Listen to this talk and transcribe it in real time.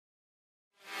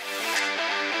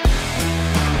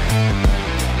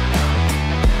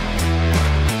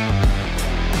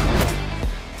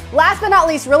last but not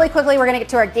least, really quickly, we're going to get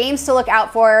to our games to look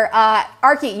out for.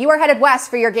 Arky, you are headed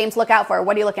west for your game to look out for.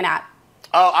 What are you looking at?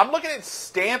 I'm looking at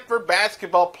Stanford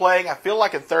basketball playing, I feel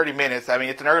like in 30 minutes. I mean,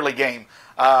 it's an early game.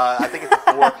 I think it's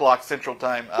at 4 o'clock Central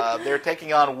Time. They're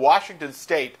taking on Washington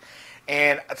State.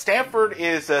 And Stanford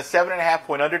is a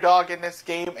 7.5-point underdog in this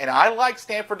game, and I like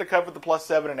Stanford to cover the plus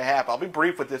 7.5. I'll be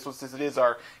brief with this one since it is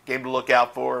our game to look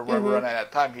out for. We're running out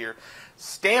of time here.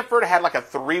 Stanford had like a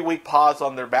 3-week pause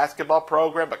on their basketball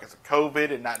program because of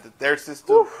COVID and not their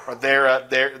system or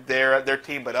their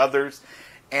team, but others.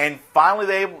 And finally,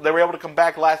 they were able to come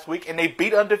back last week, and they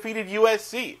beat undefeated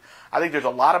USC. I think there's a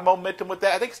lot of momentum with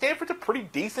that. I think Stanford's a pretty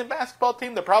decent basketball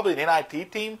team. They're probably an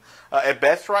NIT team at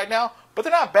best right now, but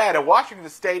they're not bad. And Washington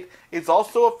State is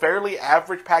also a fairly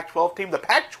average Pac-12 team. The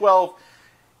Pac-12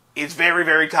 is very,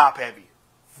 very top-heavy.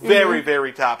 Very,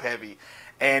 very top-heavy.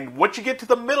 And once you get to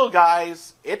the middle,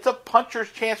 guys, it's a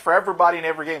puncher's chance for everybody in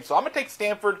every game. So I'm going to take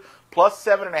Stanford plus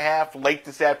 7.5 late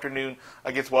this afternoon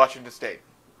against Washington State.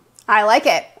 I like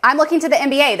it. I'm looking to the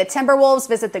NBA. The Timberwolves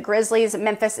visit the Grizzlies.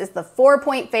 Memphis is the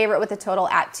 4-point favorite with a total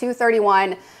at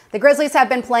 231. The Grizzlies have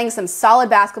been playing some solid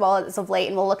basketball as of late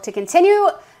and will look to continue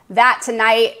that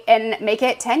tonight and make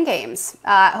it 10 games,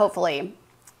 hopefully.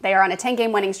 They are on a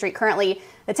 10-game winning streak currently.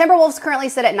 The Timberwolves currently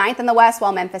sit at 9th in the West,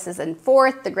 while Memphis is in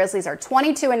 4th. The Grizzlies are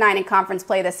 22-9 in conference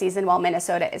play this season, while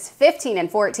Minnesota is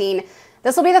 15-14.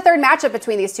 This will be the third matchup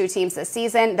between these two teams this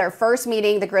season. Their first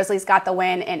meeting, the Grizzlies got the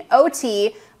win in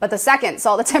OT, but the second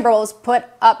saw the Timberwolves put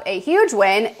up a huge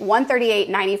win,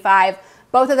 138-95.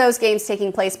 Both of those games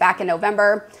taking place back in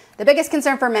November. The biggest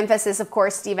concern for Memphis is, of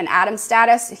course, Steven Adams'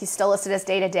 status. He's still listed as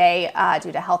day-to-day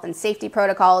due to health and safety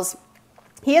protocols.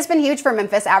 He has been huge for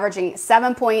Memphis, averaging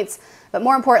 7 points, but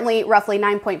more importantly, roughly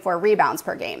 9.4 rebounds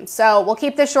per game. So we'll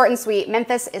keep this short and sweet.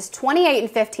 Memphis is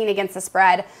 28-15 against the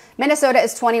spread. Minnesota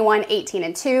is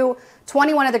 21-18-2.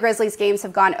 21 of the Grizzlies games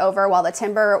have gone over, while the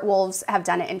Timberwolves have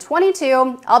done it in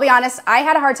 22. I'll be honest, I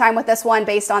had a hard time with this one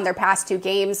based on their past 2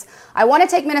 games. I want to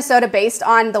take Minnesota based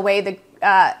on the way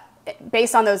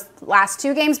based on those last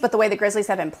 2 games, but the way the Grizzlies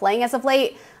have been playing as of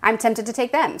late, I'm tempted to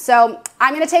take them. So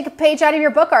I'm going to take a page out of your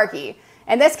book, Arky.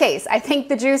 In this case, I think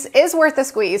the juice is worth the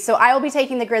squeeze, so I will be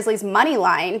taking the Grizzlies' money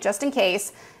line, just in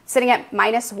case, sitting at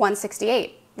minus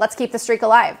 168. Let's keep the streak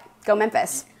alive. Go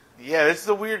Memphis. Yeah, this is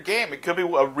a weird game. It could be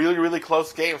a really, really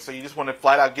close game, so you just want to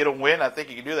flat out get a win. I think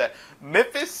you can do that.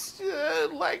 Memphis,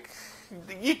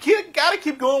 you got to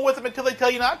keep going with them until they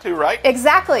tell you not to, right?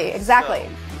 Exactly.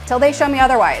 Till they show me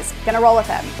otherwise. Gonna roll with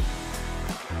them.